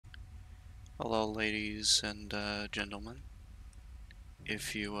Hello, ladies and gentlemen.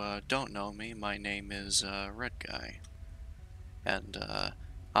 If you don't know me, my name is Red Guy, and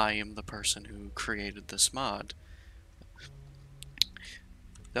I am the person who created this mod.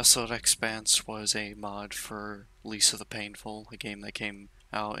 Desolate Expanse was a mod for Lisa the Painful, a game that came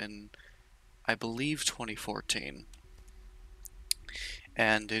out in, I believe, 2014.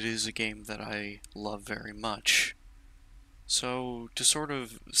 And it is a game that I love very much. So, to sort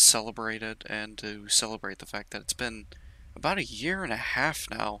of celebrate it, and to celebrate the fact that it's been about a year and a half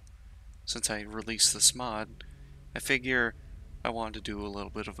now since I released this mod, I figure I wanted to do a little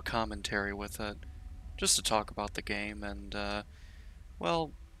bit of a commentary with it, just to talk about the game and,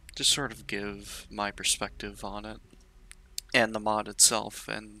 well, just sort of give my perspective on it, and the mod itself,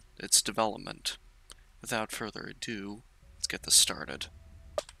 and its development. Without further ado, let's get this started.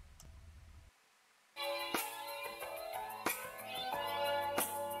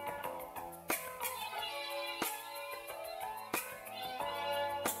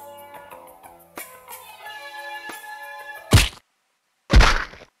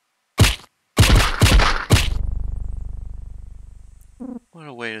 What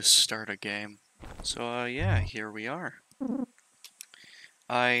a way to start a game. So, yeah, here we are.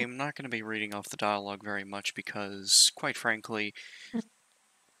 I'm not going to be reading off the dialogue very much because, quite frankly,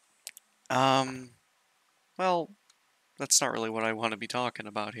 well, that's not really what I want to be talking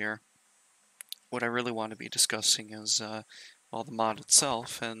about here. What I really want to be discussing is, well, the mod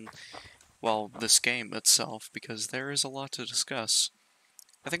itself and, well, this game itself, because there is a lot to discuss.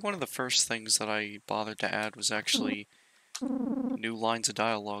 I think one of the first things that I bothered to add was actually new lines of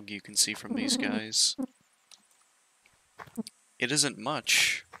dialogue you can see from these guys. It isn't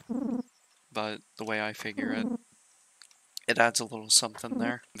much, but the way I figure it, it adds a little something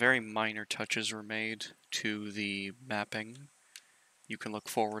there. Very minor touches were made to the mapping. You can look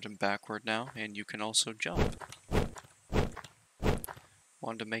forward and backward now, and you can also jump.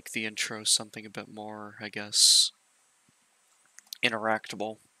 Wanted to make the intro something a bit more, I guess,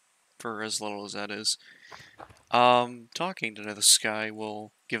 interactable, for as little as that is. Talking to this guy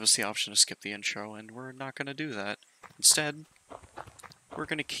will give us the option to skip the intro, and we're not going to do that. Instead, we're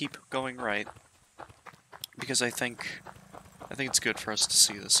going to keep going right, because I think it's good for us to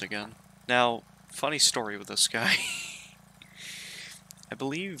see this again. Now, funny story with this guy. I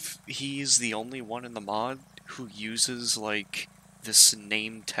believe he's the only one in the mod who uses, like, this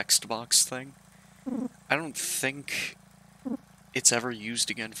name text box thing. I don't think it's ever used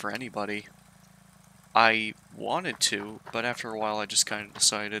again for anybody. I wanted to, but after a while I just kind of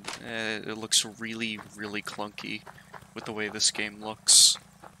decided, it looks really, really clunky with the way this game looks.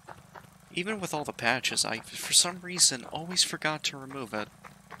 Even with all the patches, I, for some reason, always forgot to remove it.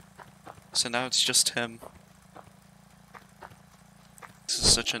 So now it's just him. This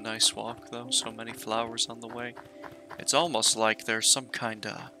is such a nice walk, though. So many flowers on the way. It's almost like there's some kind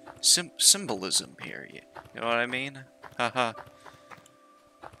of symbolism here. You know what I mean? Haha.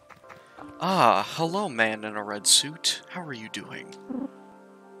 Ah, hello, man in a red suit. How are you doing?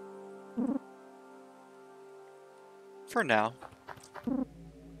 For now.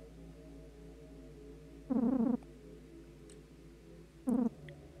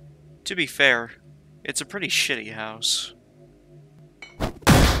 To be fair, it's a pretty shitty house.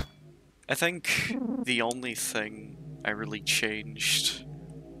 I think the only thing I really changed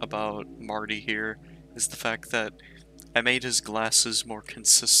about Marty here is the fact that I made his glasses more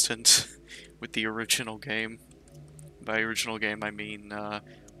consistent with the original game. By original game, I mean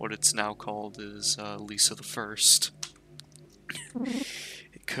what it's now called is Lisa the First.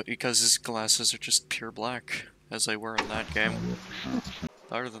 Because his glasses are just pure black, as they were in that game.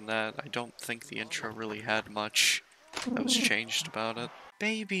 Other than that, I don't think the intro really had much that was changed about it.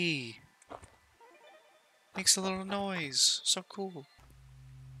 Baby! Makes a little noise. So cool.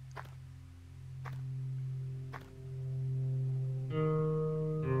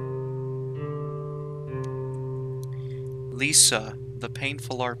 Lisa, the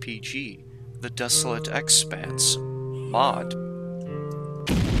Painful R.T.G, the Desolate Expanse mod.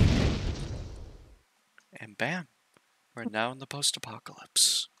 And bam, we're now in the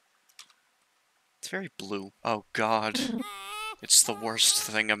post-apocalypse. It's very blue. Oh god, it's the worst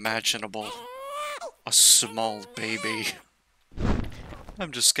thing imaginable. A small baby.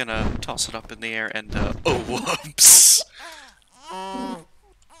 I'm just gonna toss it up in the air and, oh whoops!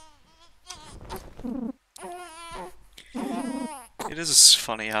 It is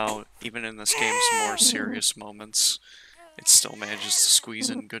funny how, even in this game's more serious moments, it still manages to squeeze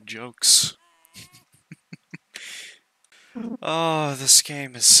in good jokes. Oh, this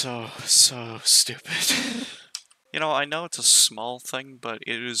game is so stupid. You know, I know it's a small thing, but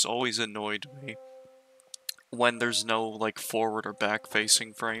it has always annoyed me when there's no, like, forward or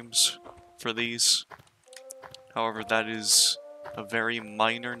back-facing frames for these. However, that is a very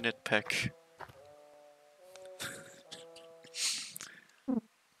minor nitpick.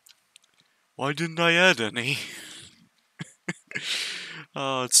 Why didn't I add any?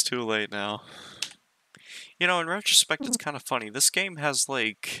 Oh, it's too late now. You know, in retrospect, it's kind of funny. This game has,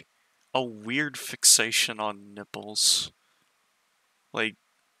 like, a weird fixation on nipples. Like,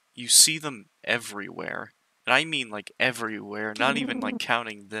 you see them everywhere. And I mean, like, everywhere. Not even, like,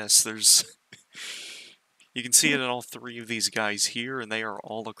 counting this. There's... You can see it in all three of these guys here, and they are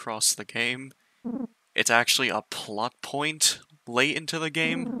all across the game. It's actually a plot point late into the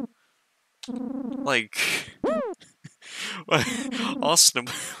game. Like... Austin,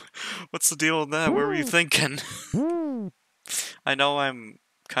 what's the deal with that? What were you thinking? I know I'm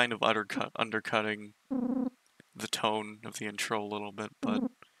kind of undercutting the tone of the intro a little bit, but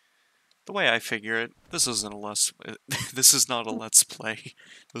the way I figure it, this isn't a this is not a let's play.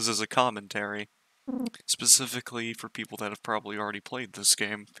 This is a commentary, specifically for people that have probably already played this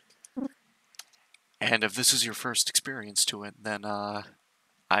game. And if this is your first experience to it, then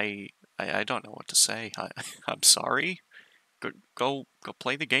I don't know what to say. I'm sorry. Go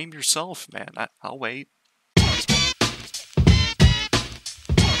play the game yourself, man. I'll wait.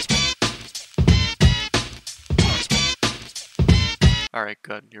 Alright,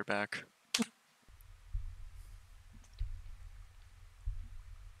 good. You're back.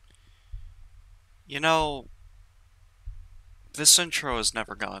 You know, this intro has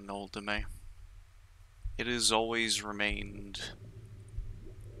never gotten old to me. It has always remained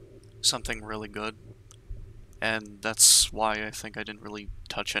something really good. And that's why I think I didn't really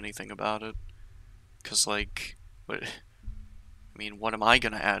touch anything about it. Because, like, I mean, what am I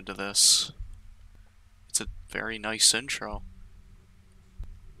gonna add to this? It's a very nice intro.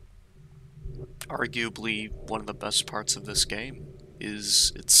 Arguably, one of the best parts of this game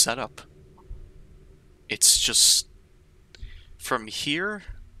is its setup. It's just... From here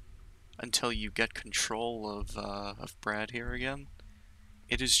until you get control of Brad here again,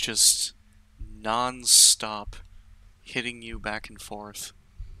 it is just non-stop hitting you back and forth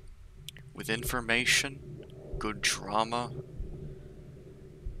with information, good drama,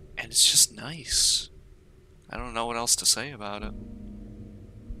 and it's just nice. I don't know what else to say about it.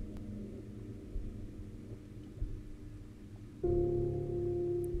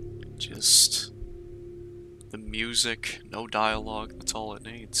 Just the music, no dialogue, that's all it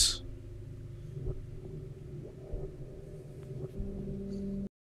needs.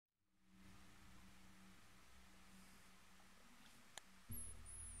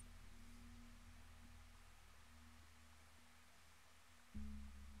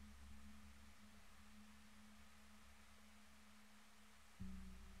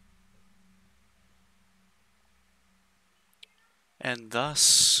 And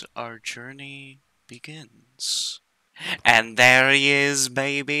thus, our journey begins. And there he is,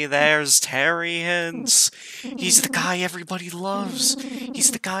 baby, there's Terry Hintz. He's the guy everybody loves.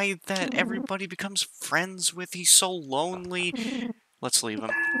 He's the guy that everybody becomes friends with. He's so lonely. Let's leave him.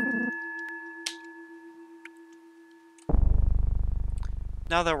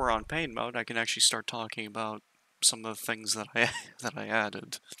 Now that we're on pain mode, I can actually start talking about some of the things that I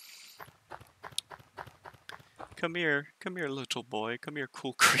added. Come here, little boy. Come here,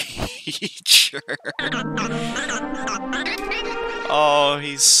 cool creature. Oh,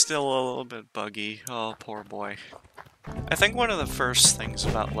 he's still a little bit buggy. Oh, poor boy. I think one of the first things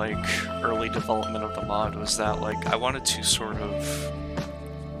about, like, early development of the mod was that, like, I wanted to sort of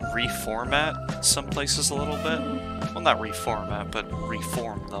reformat some places a little bit. Well, not reformat, but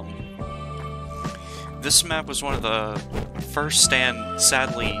reform them. This map was one of the first and,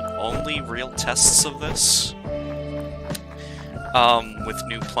 sadly, only real tests of this. With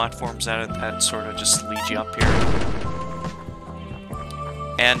new platforms added that sort of just lead you up here.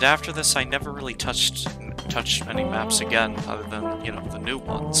 And after this, I never really touched any maps again, other than, you know, the new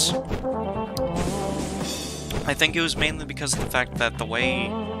ones. I think it was mainly because of the fact that the way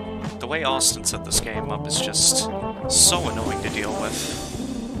Austin set this game up is just so annoying to deal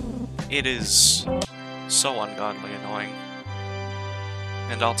with. It is so ungodly annoying.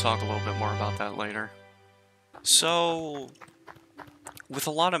 And I'll talk a little bit more about that later. So, with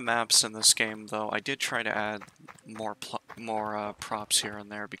a lot of maps in this game, though, I did try to add more props here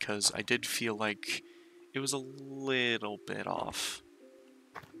and there because I did feel like it was a little bit off.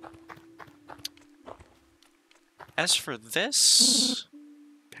 As for this,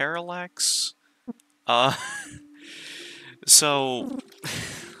 Parallax, so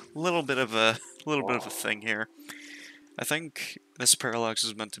little bit of a thing here. I think this parallax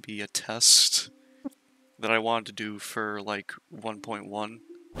is meant to be a test that I wanted to do for, like, 1.1,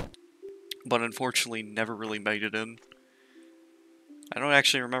 but unfortunately never really made it in. I don't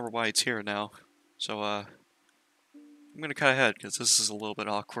actually remember why it's here now, so, I'm gonna cut ahead, because this is a little bit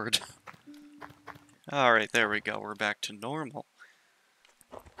awkward. Alright, there we go, we're back to normal.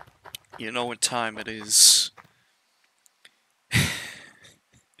 You know what time it is.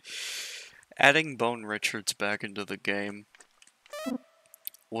 Adding Bone Richards back into the game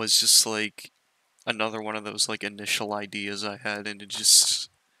was just, like, another one of those, like, initial ideas I had, and it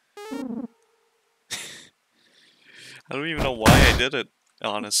just... I don't even know why I did it,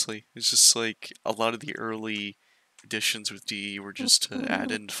 honestly. It's just, like, a lot of the early editions with DE were just to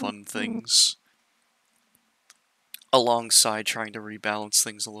add in fun things, alongside trying to rebalance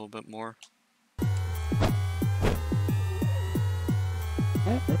things a little bit more.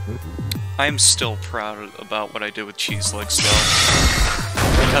 I'm still proud about what I did with Cheese Legs, though,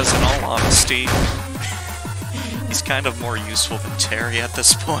 because in all honesty, he's kind of more useful than Terry at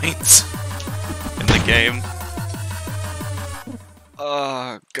this point in the game.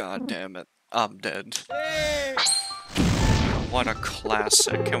 God damn it. I'm dead. What a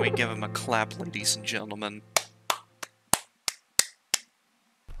classic. Can we give him a clap, ladies and gentlemen?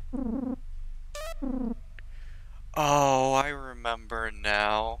 Oh, I remember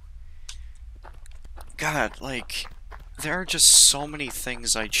now. God, like, there are just so many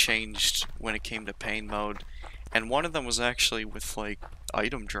things I changed when it came to pain mode, and one of them was actually with, like,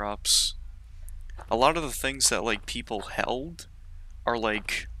 item drops. A lot of the things that, like, people held are,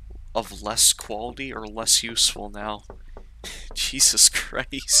 like, of less quality or less useful now. Jesus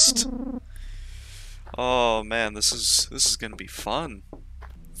Christ. Oh man, this is gonna be fun.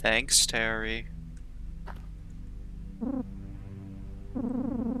 Thanks, Terry.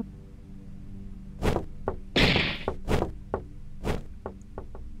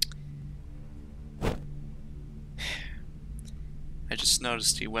 I just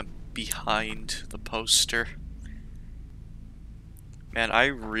noticed he went behind the poster. Man, I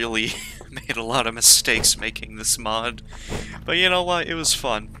really made a lot of mistakes making this mod. But you know what? It was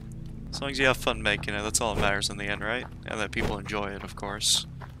fun. As long as you have fun making it, that's all that matters in the end, right? And that people enjoy it, of course.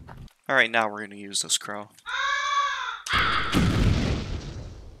 Alright, now we're gonna use this crow.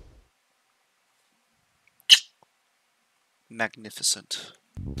 Magnificent.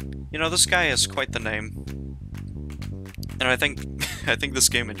 You know, this guy has quite the name. And I think this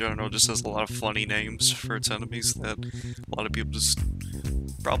game in general just has a lot of funny names for its enemies that a lot of people just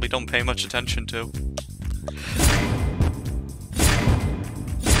probably don't pay much attention to.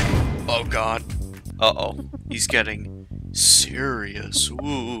 Oh god. Uh-oh. He's getting serious.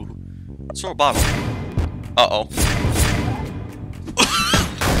 Ooh. Let's throw a bottle. Uh-oh.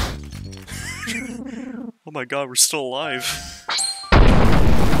 Oh my god, we're still alive.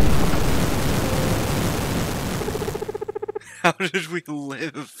 How did we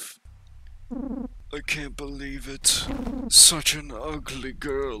live? I can't believe it. Such an ugly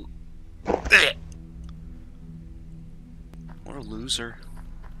girl. What a loser.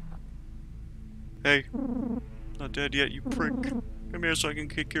 Hey, not dead yet, you prick. Come here so I can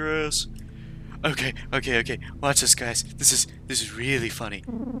kick your ass. Okay. Watch this, guys. This is really funny.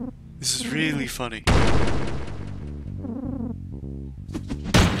 This is really funny.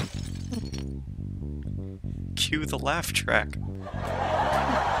 Cue the laugh track.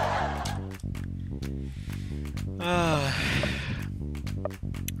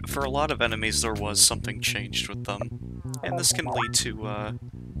 For a lot of enemies, there was something changed with them. And this can lead to,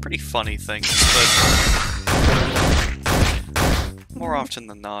 pretty funny things, but more often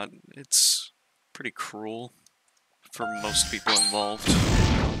than not, it's pretty cruel for most people involved.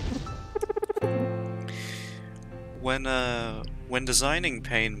 When designing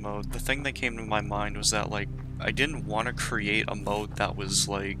pain mode, the thing that came to my mind was that, like, I didn't want to create a mode that was,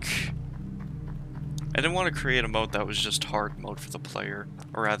 like... I didn't want to create a mode that was just hard mode for the player,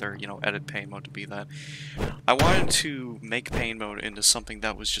 or rather, you know, edit pain mode to be that. I wanted to make pain mode into something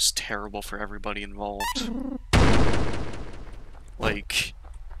that was just terrible for everybody involved. Like,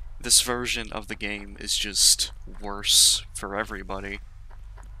 this version of the game is just worse for everybody.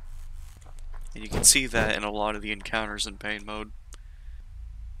 And you can see that in a lot of the encounters in pain mode.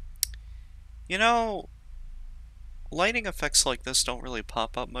 You know, lighting effects like this don't really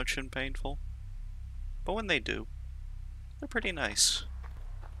pop up much in Painful. But when they do, they're pretty nice.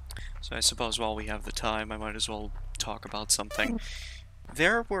 So I suppose while we have the time, I might as well talk about something.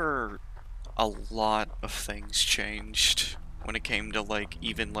 There were a lot of things changed when it came to, like,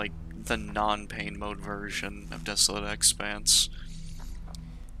 even, like, the non-pain mode version of Desolate Expanse.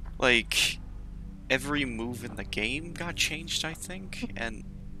 Like, every move in the game got changed, I think, and...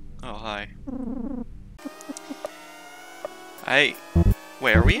 Oh, hi.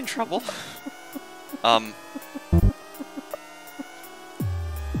 Wait, are we in trouble? I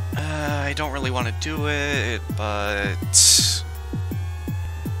don't really want to do it, but...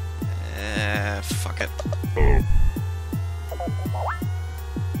 fuck it.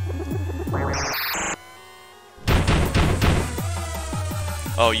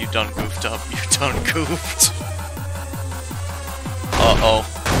 Oh, you done goofed up. You done goofed. Uh-oh.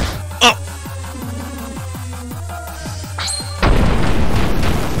 Oh!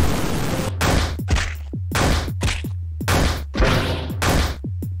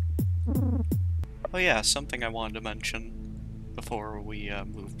 Oh yeah, something I wanted to mention before we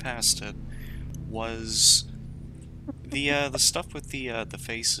move past it was the stuff with the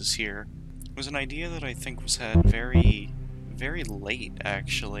faces here was an idea that I think was had very late,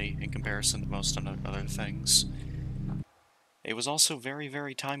 actually, in comparison to most other things. It was also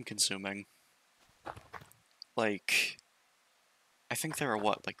very time-consuming. Like, I think there are,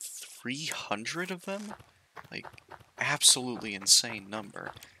 what, like 300 of them? Like, absolutely insane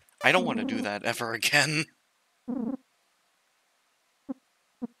number. I don't want to do that ever again.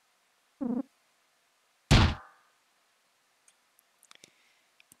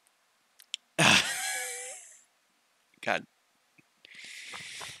 God.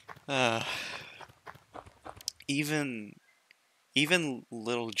 Even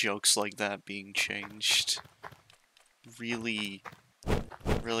little jokes like that being changed really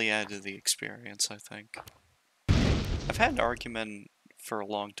add to the experience, I think. I've had an argument for a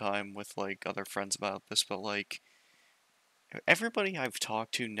long time with, like, other friends about this, but, like, everybody I've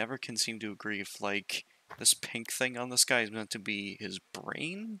talked to never can seem to agree if, like, this pink thing on this guy is meant to be his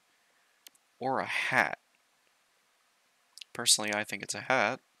brain or a hat. Personally, I think it's a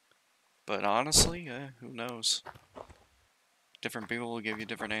hat, but honestly, who knows? Different people will give you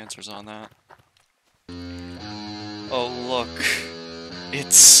different answers on that. Oh, look.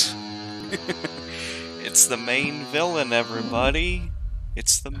 It's... it's the main villain, everybody!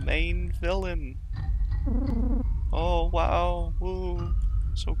 It's the main villain! Oh, wow! Woo!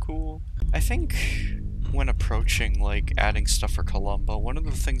 So cool. I think when approaching, like, adding stuff for Columbo, one of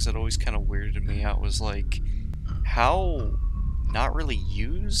the things that always kind of weirded me out was, like, how not really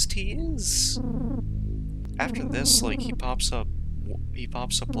used he is. After this, like, he pops up,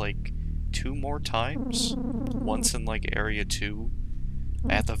 like, 2 more times. Once in, like, Area 2,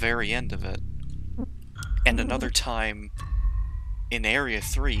 at the very end of it. And another time in Area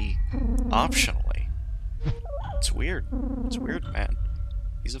 3, optionally. It's weird. It's weird, man.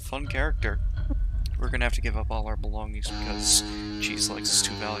 He's a fun character. We're gonna have to give up all our belongings because cheese legs is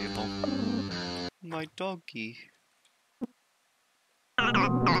too valuable. My doggy.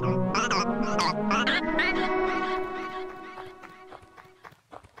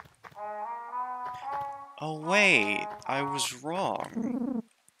 Oh wait, I was wrong.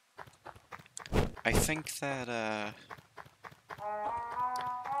 I think that,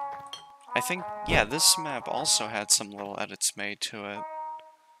 yeah, this map also had some little edits made to it.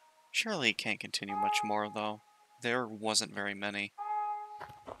 Surely it can't continue much more, though. There wasn't very many.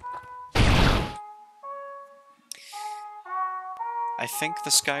 I think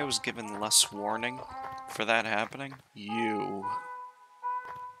this guy was given less warning for that happening. You.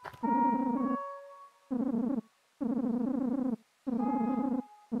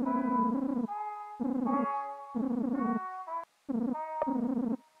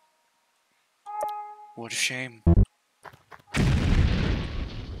 What a shame.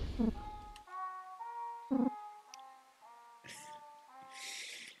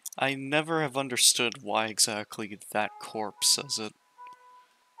 I never have understood why exactly that corpse says it.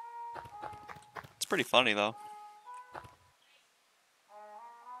 It's pretty funny, though.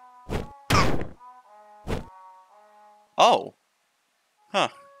 Oh! Huh.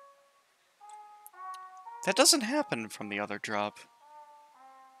 That doesn't happen from the other drop.